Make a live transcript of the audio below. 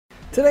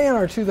Today on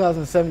our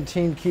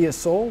 2017 Kia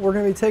Soul, we're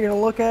going to be taking a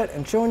look at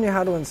and showing you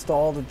how to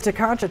install the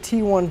Tekonsha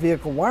T1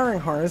 vehicle wiring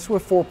harness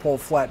with 4-pole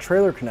flat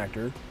trailer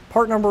connector,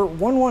 part number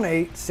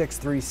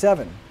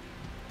 118637.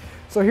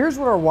 So here's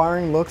what our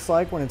wiring looks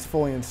like when it's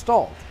fully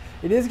installed.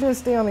 It is going to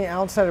stay on the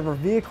outside of our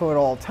vehicle at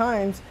all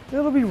times, and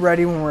it'll be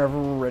ready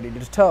whenever we're ready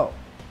to tow.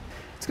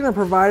 It's going to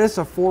provide us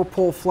a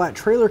 4-pole flat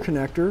trailer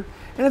connector,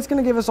 and it's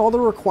going to give us all the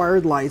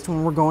required lights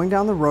when we're going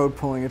down the road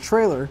pulling a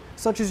trailer,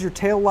 such as your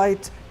tail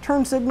lights,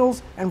 turn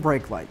signals, and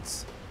brake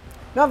lights.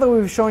 Now that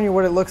we've shown you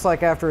what it looks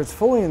like after it's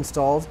fully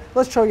installed,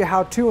 let's show you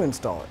how to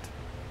install it.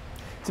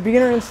 To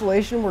begin our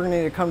installation, we're going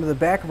to need to come to the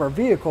back of our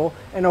vehicle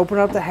and open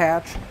up the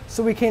hatch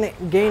so we can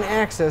gain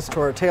access to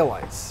our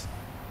taillights.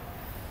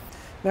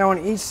 Now on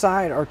each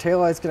side, our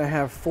taillight's going to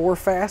have 4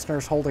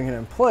 fasteners holding it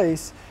in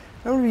place.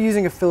 I'm going to be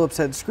using a Phillips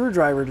head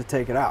screwdriver to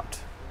take it out.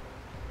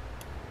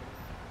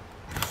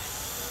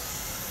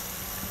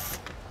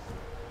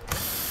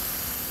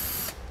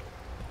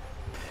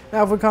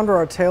 Now if we come to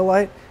our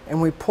taillight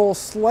and we pull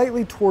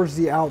slightly towards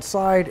the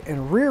outside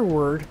and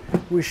rearward,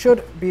 we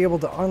should be able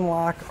to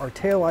unlock our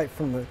taillight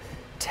from the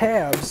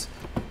tabs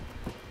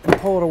and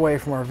pull it away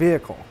from our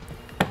vehicle.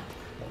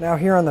 Now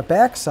here on the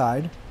back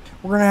side,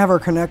 we're going to have our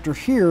connector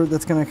here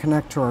that's going to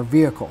connect to our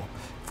vehicle.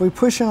 If we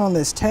push in on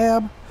this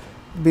tab,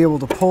 we'll be able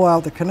to pull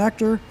out the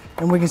connector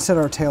and we can set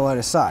our taillight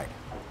aside.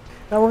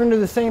 Now we're going to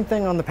do the same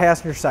thing on the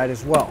passenger side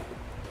as well.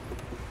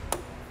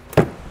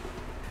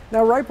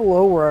 Now right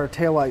below where our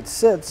taillight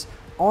sits,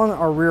 on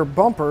our rear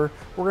bumper,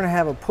 we're going to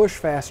have a push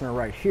fastener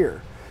right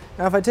here.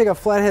 Now if I take a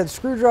flathead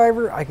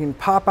screwdriver, I can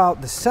pop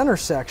out the center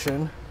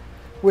section,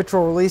 which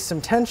will release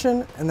some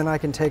tension, and then I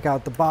can take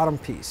out the bottom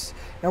piece.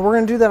 Now we're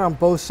going to do that on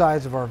both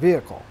sides of our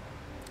vehicle.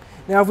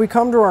 Now if we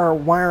come to our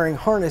wiring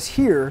harness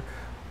here,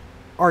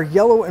 our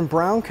yellow and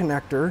brown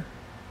connector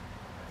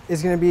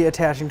is going to be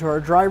attaching to our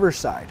driver's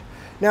side.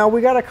 Now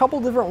we got a couple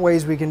different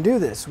ways we can do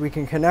this. We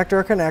can connect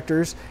our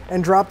connectors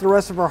and drop the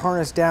rest of our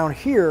harness down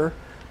here,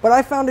 but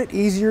I found it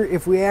easier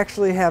if we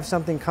actually have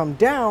something come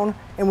down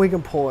and we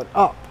can pull it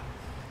up.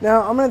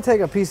 Now I'm going to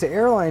take a piece of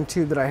airline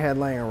tube that I had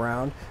laying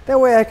around. That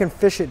way I can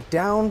fish it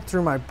down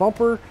through my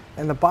bumper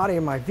and the body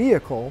of my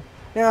vehicle.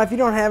 Now if you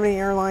don't have any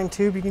airline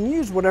tube, you can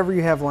use whatever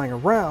you have laying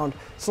around,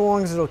 so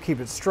long as it'll keep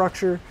its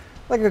structure,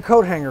 like a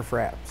coat hanger for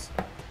apps.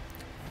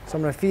 So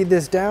I'm going to feed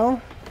this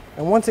down,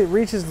 and once it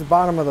reaches the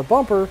bottom of the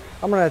bumper,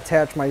 I'm going to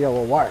attach my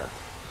yellow wire.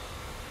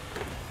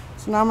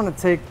 So now I'm going to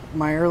take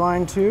my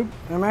airline tube,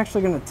 and I'm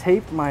actually going to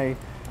tape my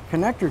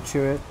connector to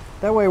it.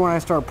 That way when I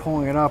start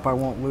pulling it up, I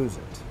won't lose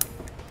it.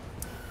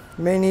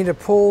 You may need to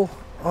pull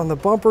on the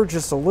bumper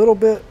just a little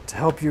bit to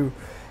help you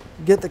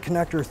get the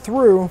connector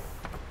through.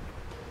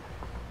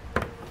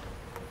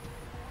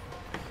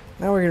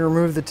 Now we can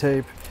remove the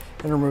tape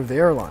and remove the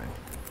airline.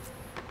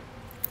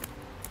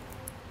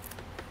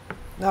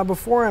 Now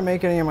before I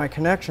make any of my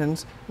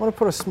connections, I'm going to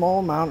put a small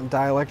amount of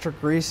dielectric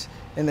grease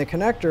in the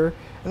connector,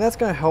 and that's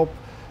going to help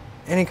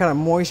any kind of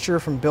moisture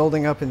from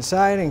building up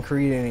inside and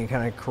create any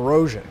kind of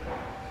corrosion.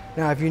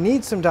 Now if you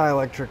need some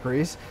dielectric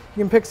grease,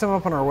 you can pick some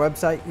up on our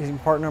website using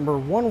part number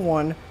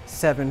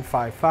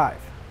 11755.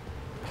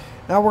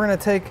 Now we're going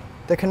to take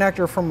the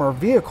connector from our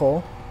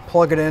vehicle,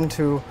 plug it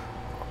into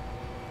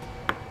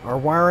our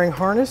wiring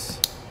harness,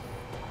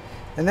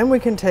 and then we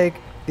can take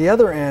the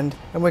other end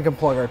and we can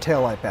plug our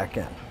taillight back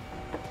in.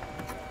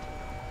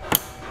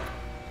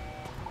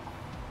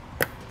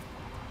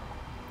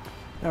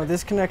 Now with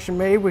this connection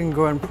made, we can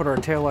go ahead and put our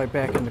taillight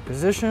back into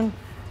position,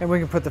 and we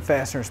can put the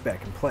fasteners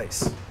back in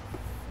place.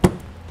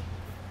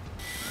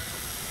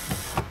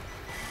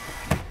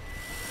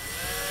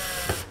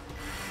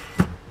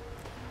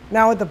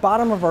 Now at the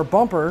bottom of our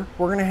bumper,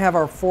 we're going to have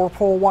our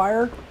 4-pole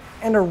wire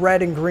and a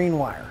red and green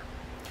wire.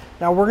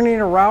 Now we're going to need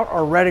to route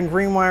our red and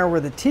green wire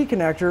with a T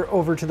connector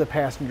over to the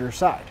passenger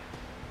side.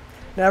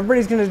 Now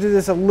everybody's going to do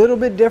this a little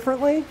bit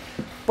differently,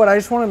 but I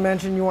just want to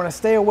mention you want to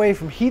stay away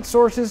from heat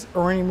sources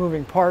or any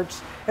moving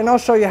parts, and I'll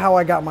show you how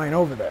I got mine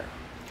over there.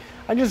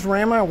 I just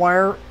ran my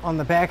wire on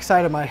the back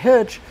side of my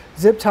hitch,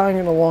 zip tying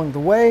it along the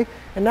way,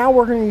 and now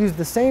we're going to use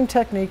the same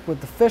technique with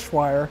the fish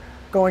wire,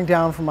 going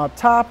down from up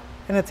top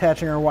and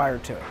attaching our wire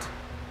to it.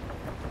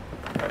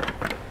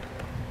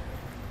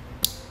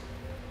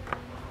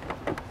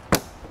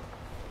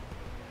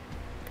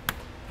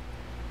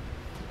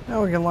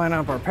 Now we can line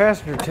up our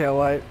passenger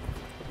taillight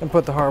and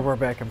put the hardware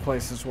back in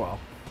place as well.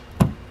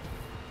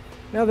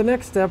 Now the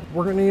next step,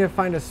 we're going to need to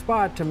find a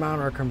spot to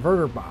mount our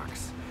converter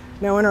box.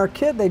 Now in our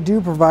kit, they do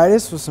provide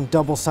us with some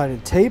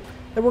double-sided tape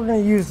that we're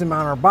going to use to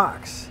mount our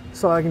box.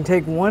 So I can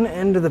take one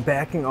end of the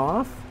backing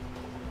off,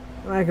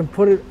 and I can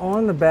put it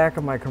on the back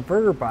of my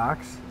converter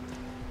box,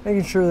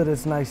 making sure that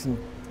it's nice and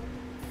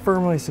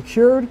firmly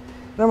secured.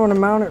 And I'm going to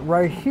mount it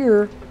right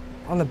here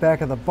on the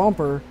back of the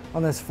bumper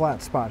on this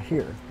flat spot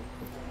here.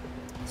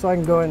 So I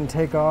can go ahead and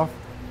take off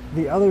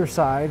the other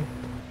side,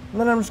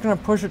 and then I'm just going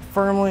to push it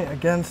firmly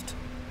against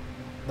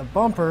the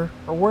bumper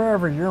or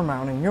wherever you're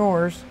mounting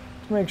yours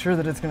to make sure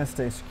that it's going to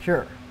stay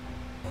secure.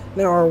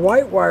 Now our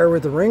white wire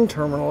with the ring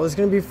terminal is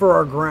going to be for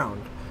our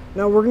ground.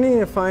 Now we're going to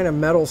need to find a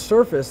metal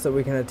surface that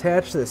we can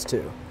attach this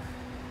to.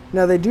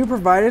 Now they do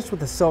provide us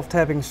with a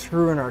self-tapping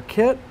screw in our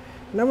kit,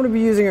 and I'm going to be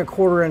using a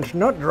 1/4-inch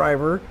nut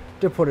driver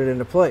to put it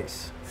into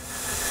place.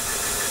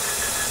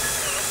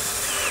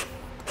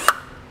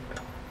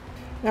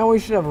 Now we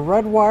should have a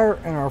red wire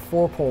and our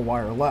 4-pole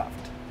wire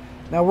left.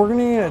 Now we're going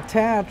to need to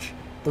attach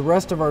the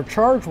rest of our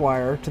charge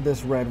wire to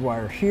this red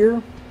wire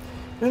here.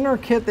 In our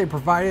kit they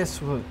provide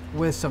us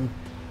with some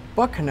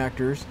butt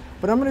connectors,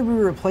 but I'm going to be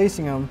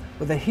replacing them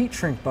with a heat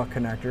shrink butt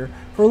connector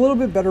for a little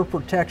bit better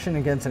protection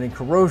against any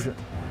corrosion.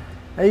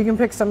 Now you can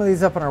pick some of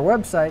these up on our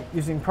website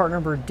using part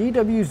number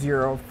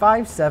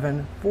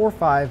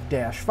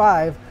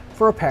DW05745-5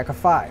 for a pack of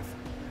 5.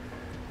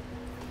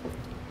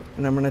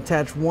 And I'm going to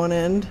attach one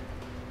end to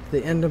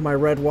the end of my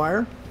red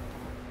wire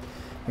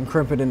and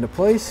crimp it into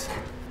place.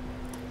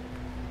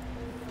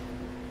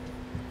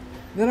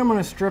 Then I'm going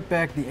to strip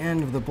back the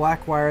end of the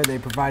black wire they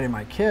provide in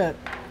my kit,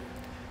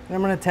 and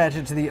I'm going to attach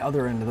it to the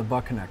other end of the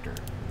butt connector.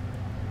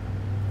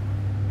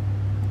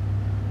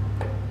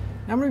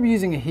 Now I'm going to be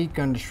using a heat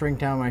gun to shrink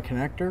down my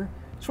connector.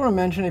 Just want to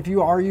mention, if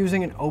you are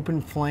using an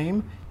open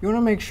flame, you want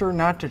to make sure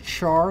not to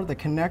char the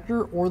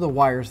connector or the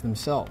wires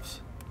themselves.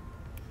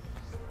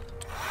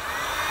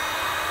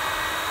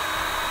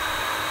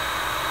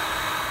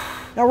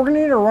 Now we're going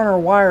to need to run our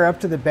wire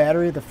up to the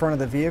battery at the front of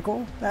the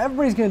vehicle. Now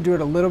everybody's going to do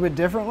it a little bit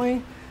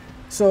differently.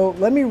 So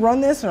let me run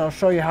this and I'll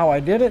show you how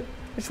I did it.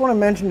 I just want to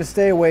mention to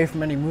stay away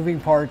from any moving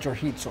parts or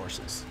heat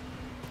sources.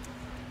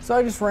 So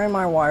I just ran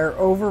my wire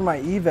over my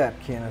evap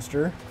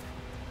canister,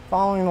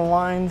 following the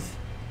lines,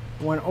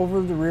 went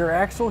over the rear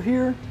axle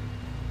here,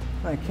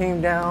 I came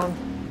down,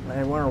 and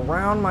I went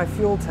around my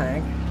fuel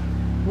tank,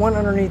 went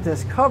underneath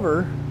this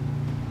cover,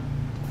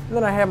 and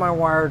then I had my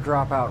wire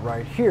drop out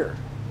right here.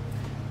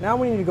 Now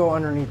we need to go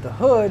underneath the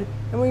hood,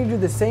 and we can do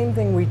the same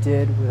thing we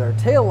did with our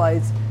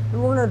taillights,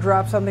 and we're going to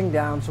drop something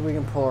down so we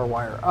can pull our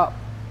wire up.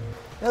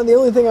 Now the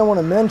only thing I want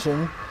to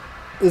mention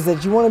is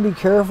that you want to be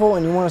careful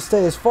and you want to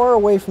stay as far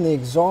away from the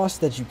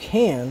exhaust that you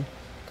can,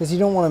 because you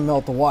don't want to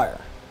melt the wire.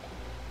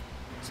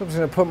 So I'm just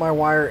going to put my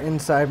wire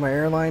inside my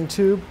airline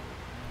tube,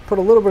 put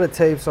a little bit of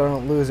tape so I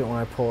don't lose it when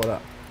I pull it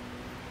up.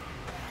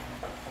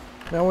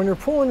 Now when you're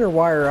pulling your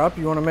wire up,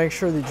 you want to make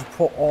sure that you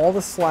pull all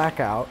the slack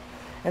out,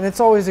 and it's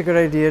always a good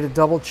idea to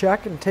double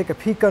check and take a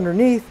peek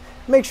underneath,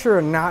 make sure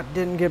a knot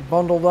didn't get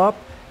bundled up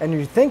and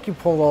you think you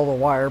pulled all the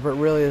wire, but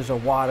really there's a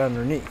wad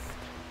underneath.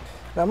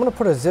 Now I'm going to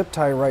put a zip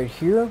tie right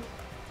here,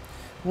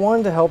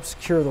 one to help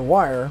secure the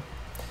wire,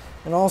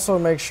 and also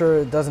make sure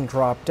it doesn't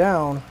drop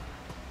down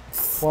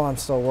while I'm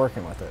still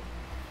working with it.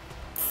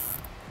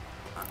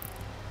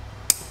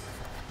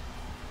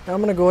 Now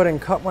I'm going to go ahead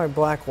and cut my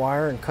black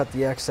wire and cut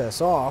the excess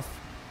off,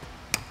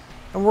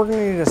 and we're going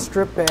to need to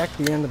strip back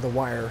the end of the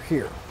wire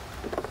here.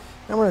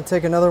 Now I'm going to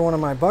take another one of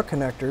my butt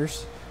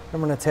connectors, I'm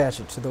going to attach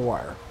it to the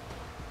wire.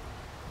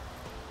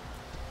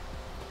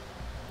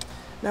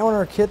 Now in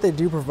our kit they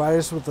do provide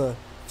us with a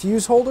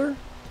fuse holder,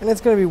 and it's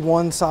going to be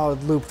one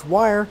solid looped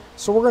wire,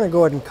 so we're going to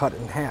go ahead and cut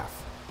it in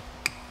half.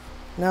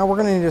 Now we're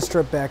going to need to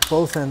strip back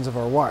both ends of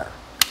our wire.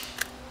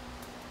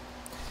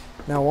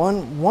 Now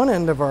on one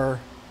end of our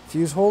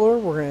fuse holder,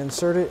 we're going to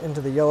insert it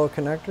into the yellow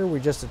connector we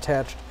just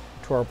attached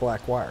to our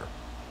black wire.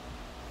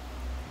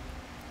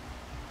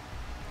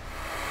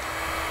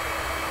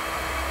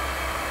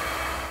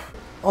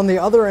 On the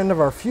other end of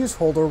our fuse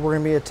holder, we're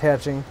going to be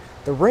attaching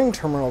the ring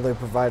terminal they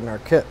provide in our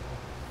kit.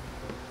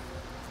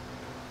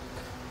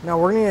 Now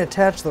we're going to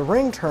attach the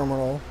ring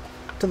terminal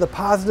to the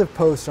positive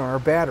post on our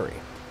battery.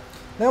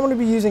 Now I'm going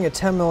to be using a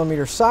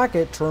 10mm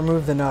socket to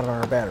remove the nut on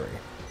our battery.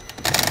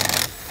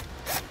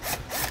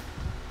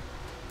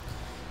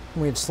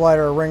 We'd slide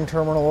our ring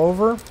terminal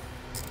over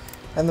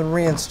and then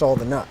reinstall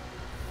the nut.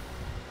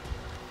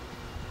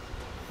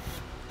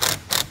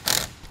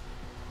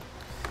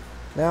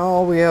 Now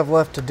all we have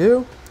left to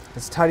do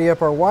is tidy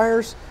up our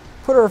wires,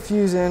 put our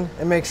fuse in,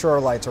 and make sure our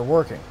lights are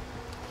working.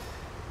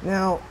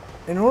 Now,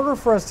 in order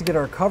for us to get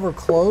our cover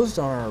closed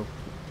on our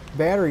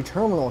battery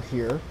terminal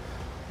here,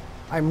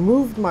 I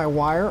moved my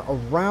wire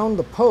around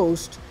the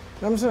post,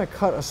 and I'm just going to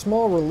cut a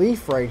small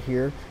relief right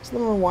here so that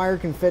my wire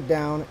can fit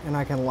down and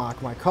I can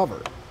lock my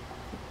cover.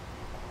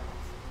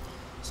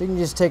 So you can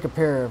just take a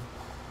pair of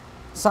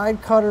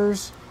side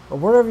cutters or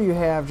whatever you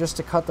have just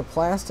to cut the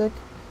plastic,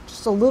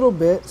 just a little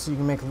bit so you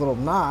can make a little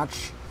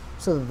notch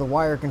so that the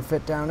wire can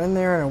fit down in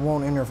there and it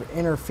won't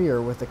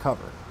interfere with the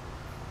cover.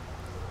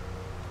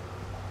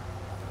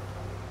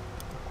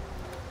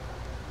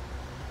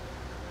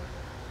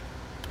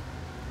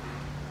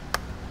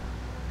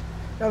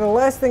 Now the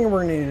last thing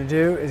we're going to need to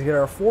do is get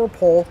our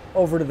 4-pole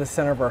over to the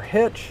center of our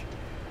hitch.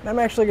 And I'm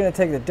actually going to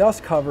take the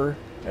dust cover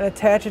and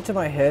attach it to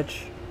my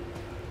hitch.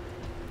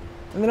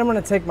 And then I'm going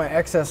to take my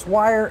excess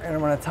wire and I'm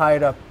going to tie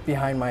it up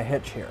behind my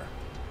hitch here.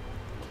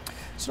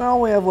 So now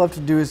all we have left to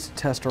do is to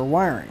test our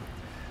wiring.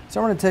 So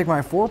I'm going to take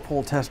my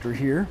 4-pole tester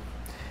here.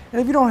 And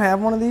if you don't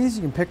have one of these,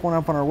 you can pick one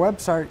up on our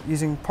website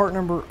using part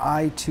number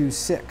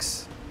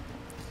I26.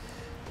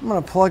 I'm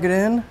going to plug it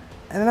in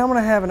and then I'm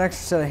going to have an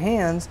extra set of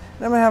hands,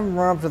 and I'm going to have them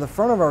run up to the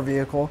front of our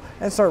vehicle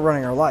and start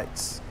running our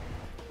lights.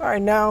 All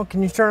right, now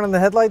can you turn on the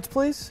headlights,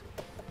 please?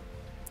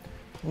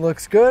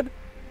 Looks good.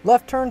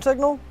 Left turn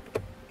signal.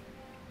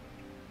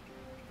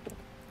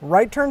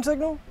 Right turn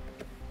signal.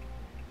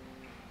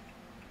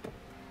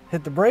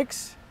 Hit the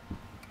brakes.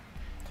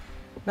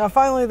 Now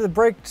finally the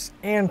brakes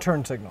and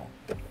turn signal.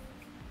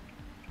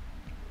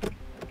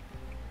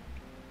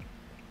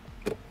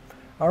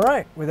 All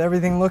right, with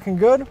everything looking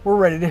good, we're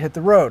ready to hit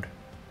the road.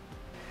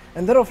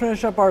 And that'll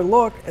finish up our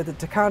look at the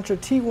Tekonsha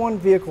T1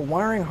 vehicle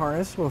wiring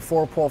harness with a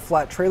 4-pole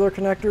flat trailer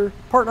connector,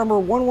 part number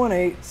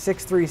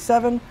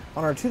 118637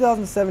 on our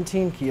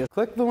 2017 Kia.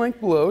 Click the link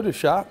below to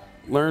shop,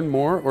 learn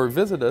more, or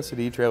visit us at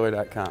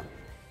etrailer.com.